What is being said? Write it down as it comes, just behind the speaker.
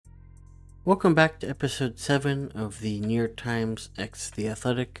Welcome back to episode 7 of the New York Times x The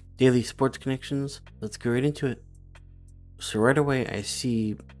Athletic Daily Sports Connections. Let's get right into it. So right away I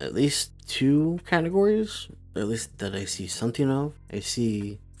see at least two categories, or at least that I see something of. I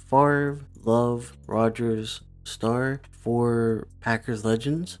see Favre, Love, Rodgers, Star for Packers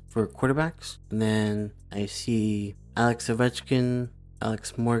legends for quarterbacks. And then I see Alex Ovechkin,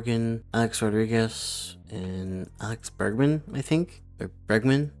 Alex Morgan, Alex Rodriguez, and Alex Bergman, I think. Or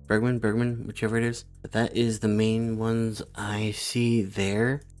Bergman, whichever it is. But that is the main ones I see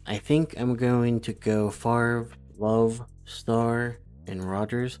there. I think I'm going to go Favre, Love, Star, and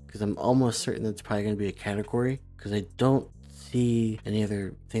Rodgers, because I'm almost certain that's probably going to be a category, because I don't see any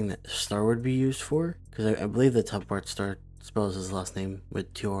other thing that Star would be used for, because I believe the top part Star spells his last name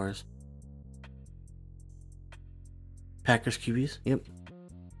with 2 R's. Packers QBs, yep.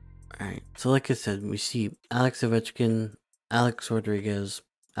 Alright, so like I said, we see Alex Ovechkin, Alex Rodriguez,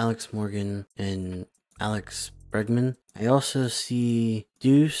 Alex Morgan, and Alex Bregman. I also see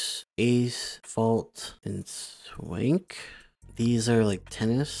Deuce, Ace, Fault, and Swank. These are like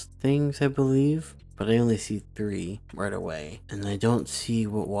tennis things, I believe, but I only see 3 right away. And I don't see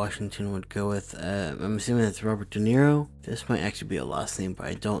what Washington would go with. I'm assuming it's Robert De Niro. This might actually be a last name, but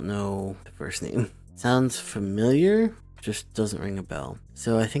I don't know the first name. Sounds familiar, just doesn't ring a bell.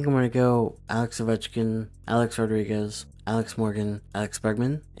 So I think I'm going to go Alex Ovechkin, Alex Rodriguez, Alex Morgan, Alex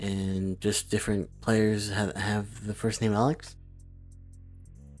Bergman, and just different players have the first name Alex.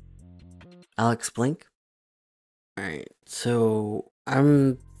 Alex Blink. Alright, so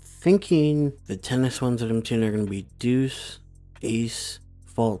I'm thinking the tennis ones that I'm seeing are going to be Deuce, Ace,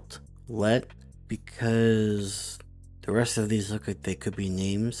 Fault, Let, because the rest of these look like they could be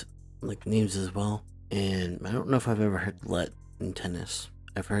names, like names as well. And I don't know if I've ever heard Let in tennis.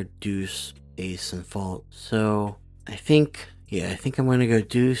 I've heard Deuce, Ace, and Fault. So I think I'm going to go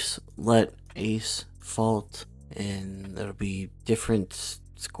Deuce, Let, Ace, Fault, and that'll be different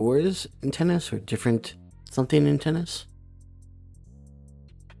scores in tennis or different something in tennis.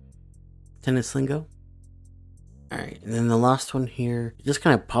 Tennis lingo. Alright, and then the last one here, it just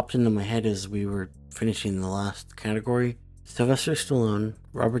kind of popped into my head as we were finishing the last category. Sylvester Stallone,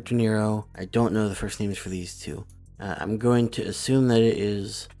 Robert De Niro. I don't know the first names for these two. I'm going to assume that it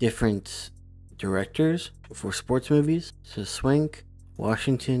is different directors for sports movies. So Swank,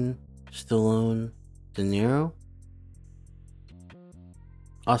 Washington, Stallone, De Niro.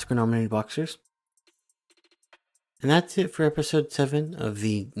 Oscar-nominated boxers. And that's it for episode 7 of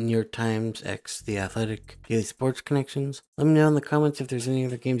the New York Times x The Athletic Daily Sports Connections. Let me know in the comments if there's any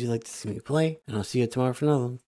other games you'd like to see me play, and I'll see you tomorrow for another one.